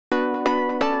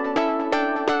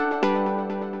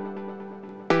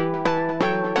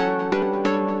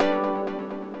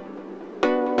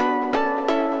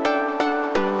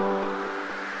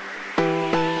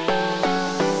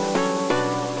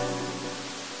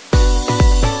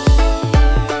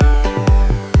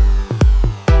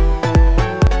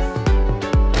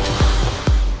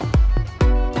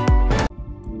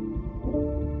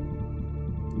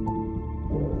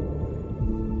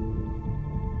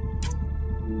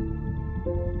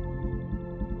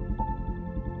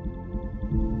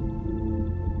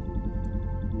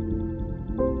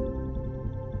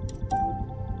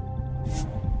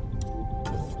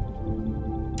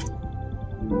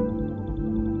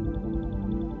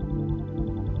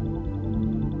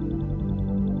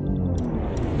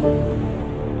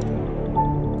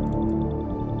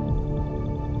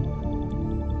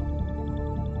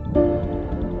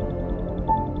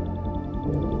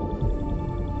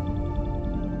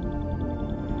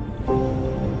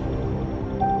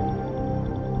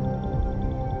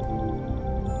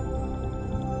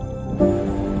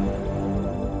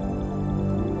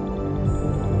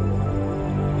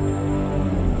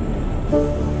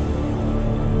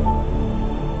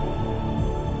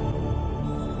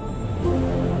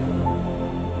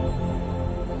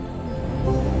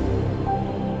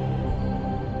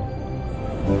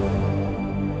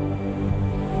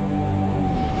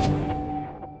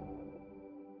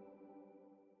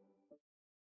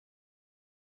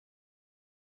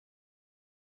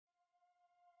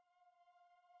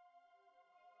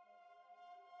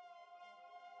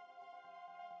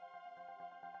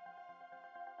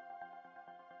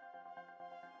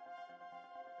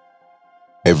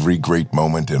Every great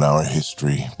moment in our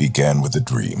history began with a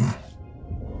dream.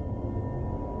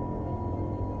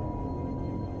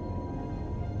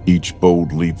 Each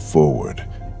bold leap forward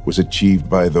was achieved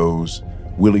by those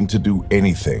willing to do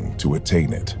anything to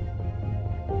attain it.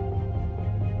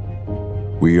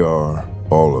 We are,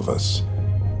 all of us,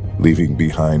 leaving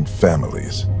behind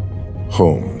families,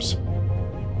 homes,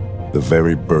 the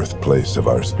very birthplace of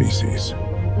our species.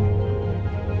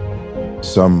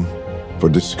 Some for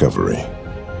discovery,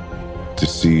 to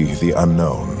see the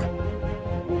unknown.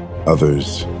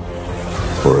 Others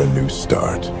for a new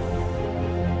start.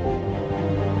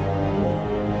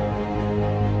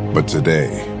 But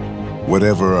today,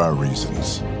 whatever our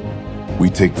reasons,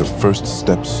 we take the first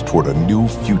steps toward a new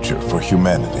future for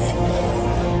humanity.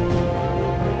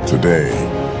 Today,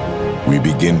 we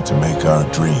begin to make our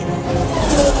dream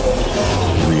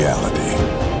reality.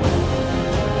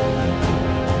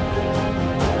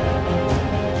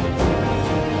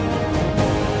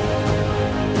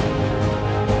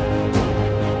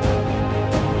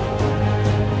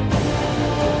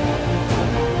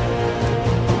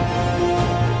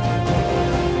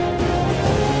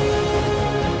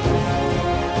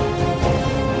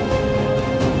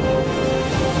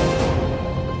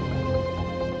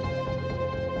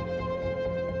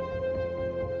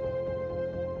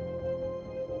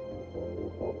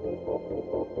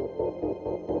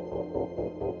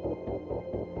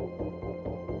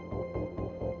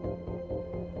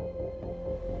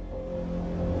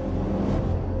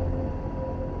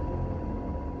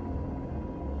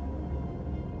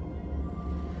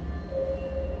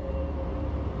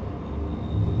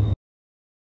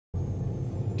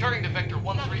 Turning to Vector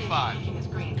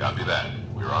 135. Copy that.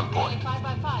 We're on point.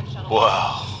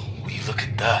 Wow, will you look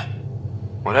at that?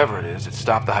 Whatever it is, it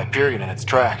stopped the Hyperion in its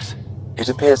tracks. It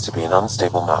appears to be an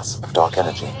unstable mass of dark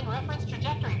energy.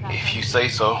 If you say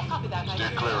so.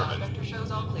 Steer clear of it.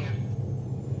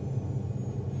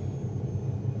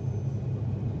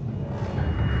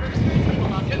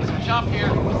 Getting some chop here.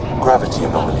 Gravity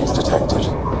anomalies detected.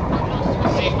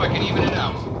 Let's see if I can even it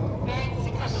out.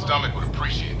 My stomach would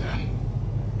appreciate that.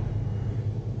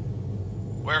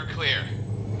 We're clear.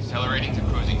 Accelerating to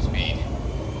cruising speed.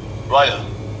 Ryder,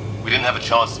 we didn't have a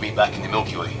chance to meet back in the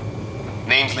Milky Way.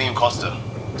 Name's Liam Costa,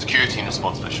 Security and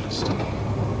Response Specialist.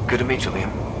 Good to meet you,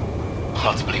 Liam.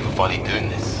 Hard to believe we're finally doing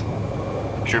this.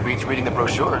 Sure beats reading the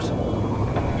brochures.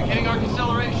 Beginning our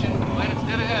deceleration. Planet's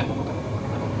dead ahead.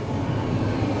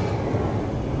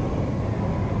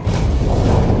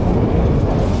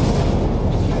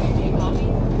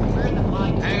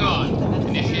 Hang on.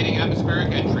 Initiating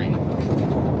atmospheric entry.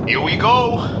 Here we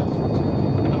go!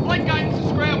 The flight guidance is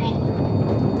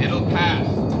scrambled. It'll pass.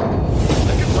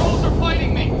 The controls are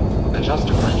fighting me. Adjust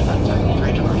differential vector.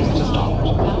 Trajectory to stop.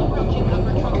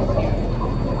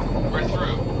 We're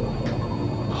through.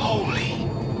 Holy...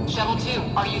 Shuttle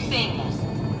 2, are you seeing this?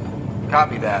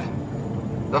 Copy that.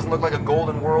 Doesn't look like a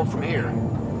golden world from here.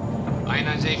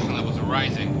 Ionization levels are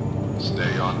rising.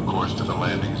 Stay on course to the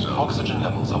landing zone. Oxygen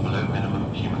levels are below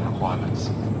minimum human requirements.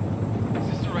 Is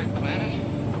this the right planet?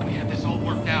 We had this all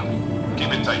worked out.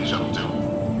 Keep it tight, Shuttle 2.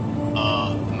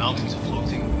 The mountains are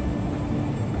floating.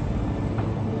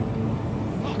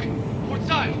 Look, port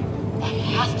side. That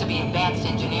has to be advanced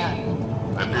engineering.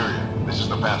 Hyperion, this is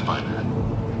the Pathfinder.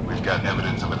 We've got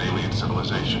evidence of an alien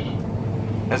civilization.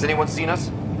 Has anyone seen us?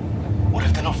 What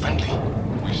if they're not friendly?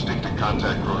 We stick to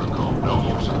contact protocol. No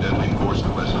use of deadly force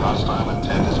unless hostile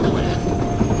intent is clear.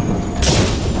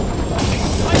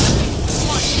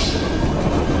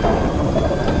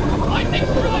 Lightning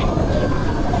strike!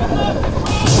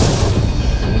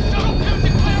 Shuttle 2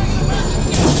 declaring an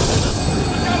emergency!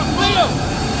 I got a Leo!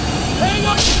 Hang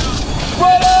on!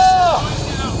 Spread out!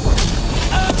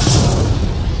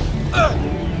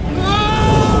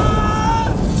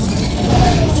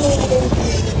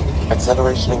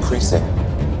 acceleration increasing.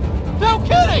 No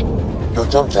kidding! Your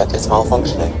jump jet is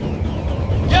malfunctioning.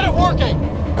 Get it working!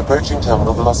 Approaching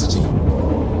terminal velocity.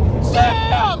 Sam!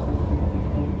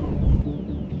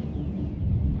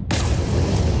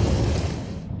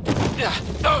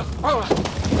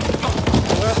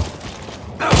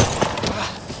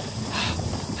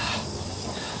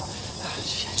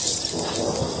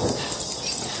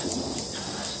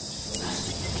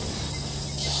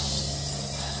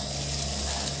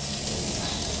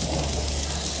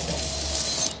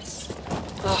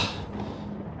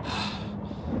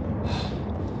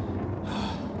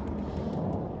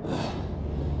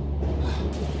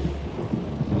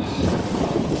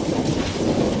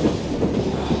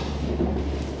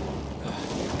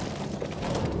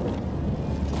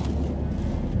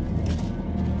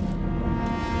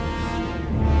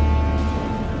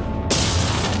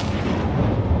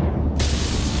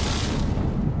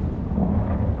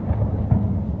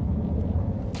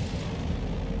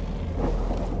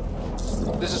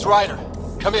 This is Ryder.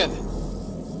 Come in.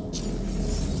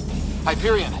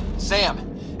 Hyperion,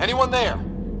 Sam, anyone there?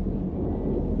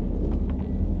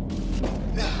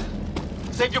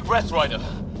 Save your breath, Ryder.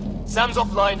 Sam's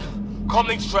offline.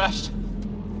 Comlink's trashed.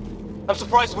 I'm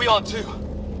surprised we aren't too.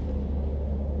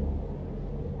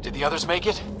 Did the others make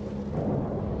it?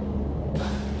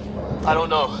 I don't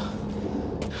know.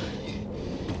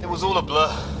 It was all a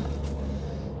blur.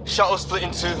 Shuttle split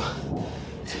in two.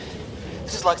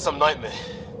 This is like some nightmare.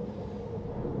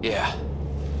 Yeah.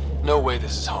 No way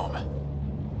this is home.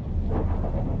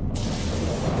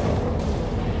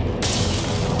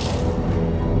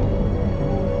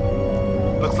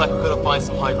 Looks like we're gonna find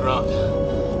some high ground.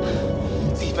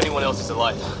 See if anyone else is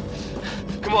alive.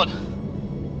 Come on.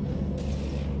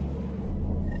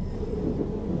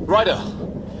 Ryder,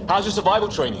 how's your survival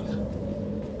training?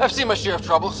 I've seen my share of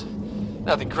troubles.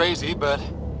 Nothing crazy, but...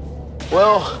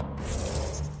 Well...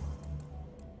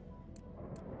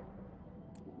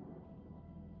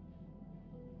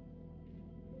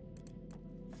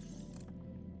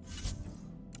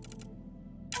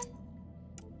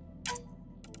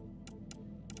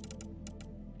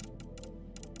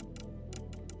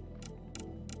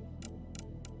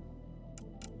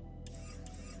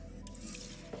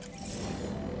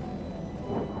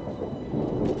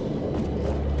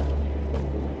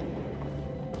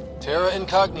 Terra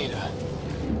Incognita.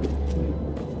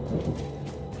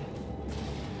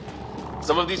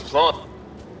 Some of these plants...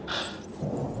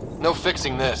 No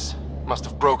fixing this. Must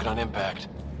have broken on impact.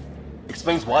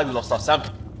 Explains why we lost our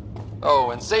sample.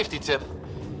 Oh, and safety tip.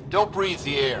 Don't breathe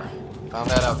the air. Found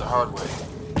that out the hard way.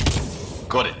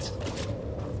 Got it.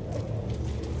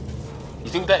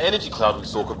 You think that energy cloud we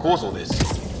saw could cause all this?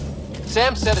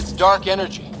 Sam said it's dark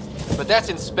energy, but that's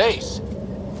in space.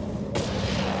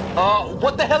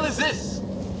 What the hell is this?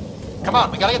 Come on,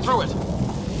 we gotta get through it.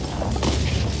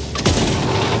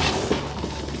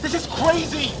 This is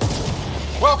crazy!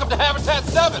 Welcome to Habitat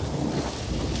 7!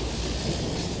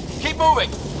 Keep moving!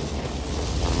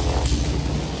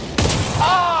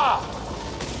 Ah!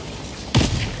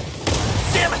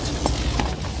 Damn it!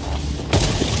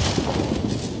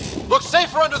 Looks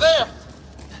safer under there!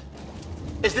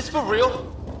 Is this for real?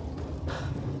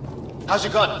 How's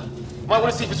your gun? Might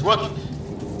want to see if it's working.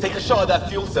 Take a shot at that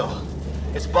fuel cell.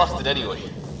 It's busted anyway.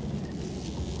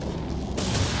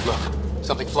 Look,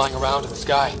 something flying around in the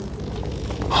sky.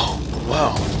 Oh,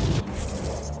 wow.